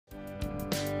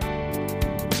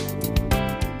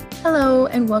Hello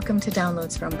and welcome to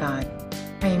Downloads from God.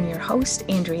 I am your host,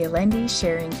 Andrea Lendy,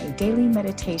 sharing a daily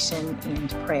meditation and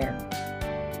prayer.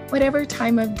 Whatever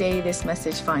time of day this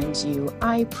message finds you,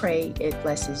 I pray it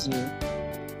blesses you.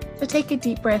 So take a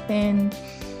deep breath in,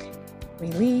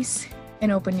 release,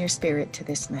 and open your spirit to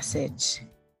this message.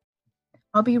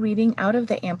 I'll be reading out of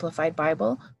the Amplified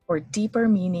Bible for deeper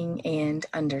meaning and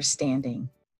understanding.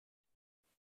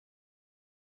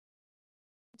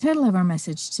 The title of our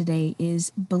message today is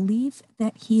Belief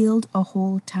That Healed a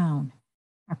Whole Town.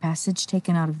 Our passage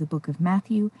taken out of the book of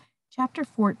Matthew, chapter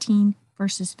 14,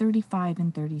 verses 35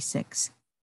 and 36.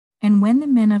 And when the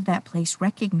men of that place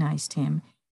recognized him,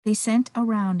 they sent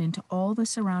around into all the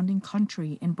surrounding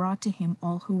country and brought to him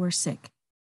all who were sick,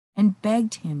 and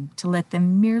begged him to let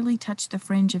them merely touch the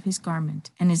fringe of his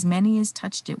garment, and as many as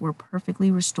touched it were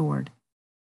perfectly restored.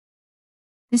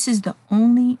 This is the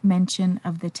only mention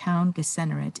of the town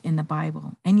Gennesaret in the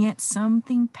Bible, and yet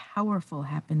something powerful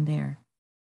happened there.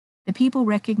 The people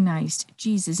recognized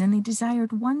Jesus, and they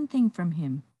desired one thing from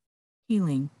him: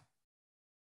 healing.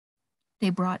 They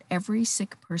brought every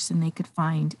sick person they could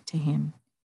find to him.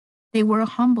 They were a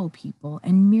humble people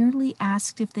and merely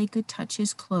asked if they could touch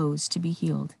his clothes to be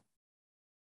healed.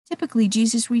 Typically,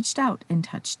 Jesus reached out and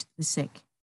touched the sick.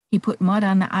 He put mud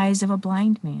on the eyes of a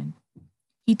blind man.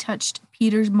 He touched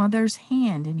Peter's mother's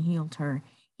hand and healed her.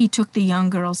 He took the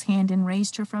young girl's hand and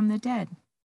raised her from the dead.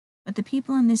 But the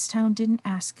people in this town didn't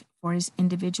ask for his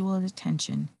individual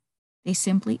attention. They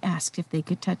simply asked if they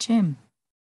could touch him.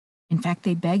 In fact,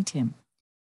 they begged him.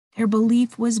 Their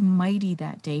belief was mighty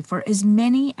that day, for as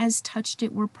many as touched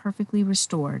it were perfectly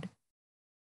restored.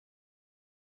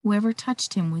 Whoever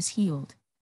touched him was healed.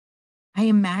 I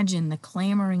imagine the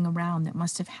clamoring around that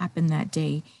must have happened that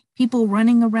day, people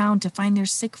running around to find their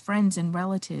sick friends and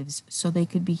relatives so they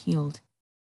could be healed.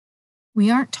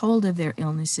 We aren't told of their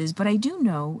illnesses, but I do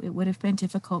know it would have been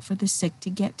difficult for the sick to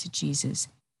get to Jesus.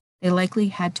 They likely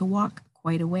had to walk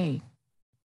quite a way.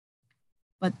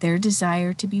 But their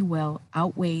desire to be well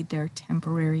outweighed their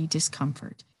temporary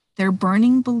discomfort. Their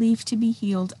burning belief to be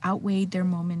healed outweighed their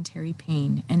momentary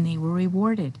pain, and they were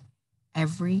rewarded,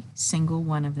 every single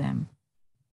one of them.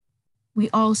 We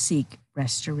all seek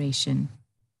restoration.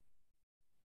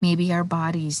 Maybe our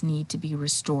bodies need to be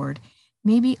restored.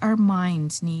 Maybe our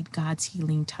minds need God's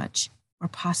healing touch, or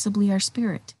possibly our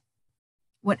spirit.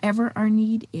 Whatever our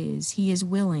need is, he is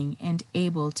willing and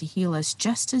able to heal us,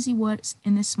 just as he was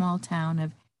in the small town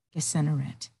of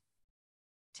Gennesaret.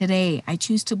 Today, I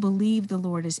choose to believe the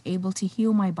Lord is able to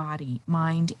heal my body,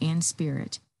 mind, and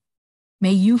spirit.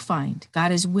 May you find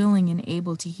God is willing and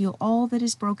able to heal all that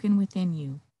is broken within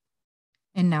you.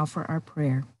 And now for our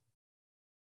prayer.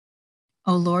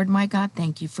 O Lord, my God,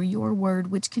 thank you for your word,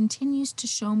 which continues to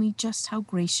show me just how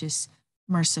gracious,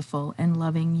 merciful, and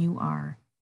loving you are.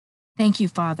 Thank you,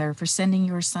 Father, for sending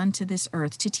your Son to this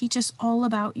earth to teach us all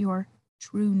about your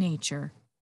true nature.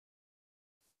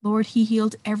 Lord, he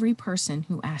healed every person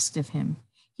who asked of him.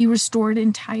 He restored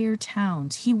entire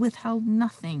towns. He withheld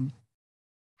nothing.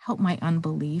 Help my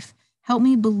unbelief. Help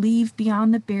me believe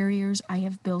beyond the barriers I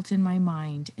have built in my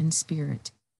mind and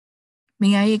spirit.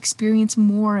 May I experience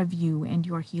more of you and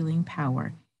your healing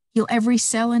power. Heal every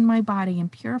cell in my body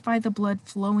and purify the blood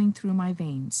flowing through my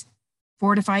veins.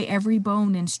 Fortify every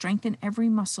bone and strengthen every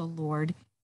muscle, Lord.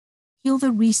 Heal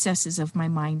the recesses of my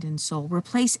mind and soul.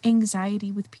 Replace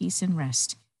anxiety with peace and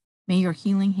rest. May your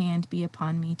healing hand be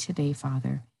upon me today,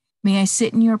 Father. May I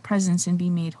sit in your presence and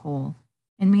be made whole.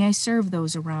 And may I serve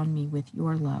those around me with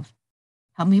your love.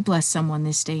 Help me bless someone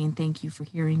this day, and thank you for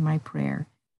hearing my prayer.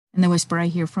 And the whisper I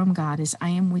hear from God is, I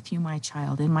am with you, my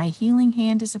child, and my healing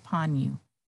hand is upon you.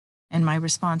 And my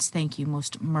response, thank you,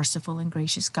 most merciful and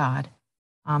gracious God.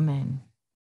 Amen.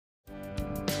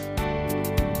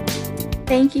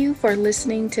 Thank you for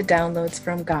listening to Downloads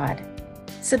from God.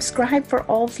 Subscribe for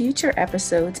all future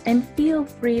episodes and feel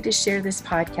free to share this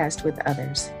podcast with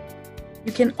others.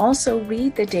 You can also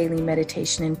read the daily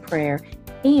meditation and prayer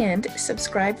and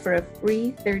subscribe for a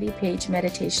free 30-page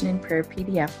meditation and prayer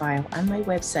PDF file on my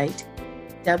website,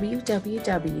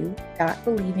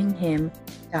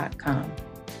 www.believinghim.com.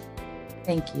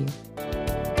 Thank you.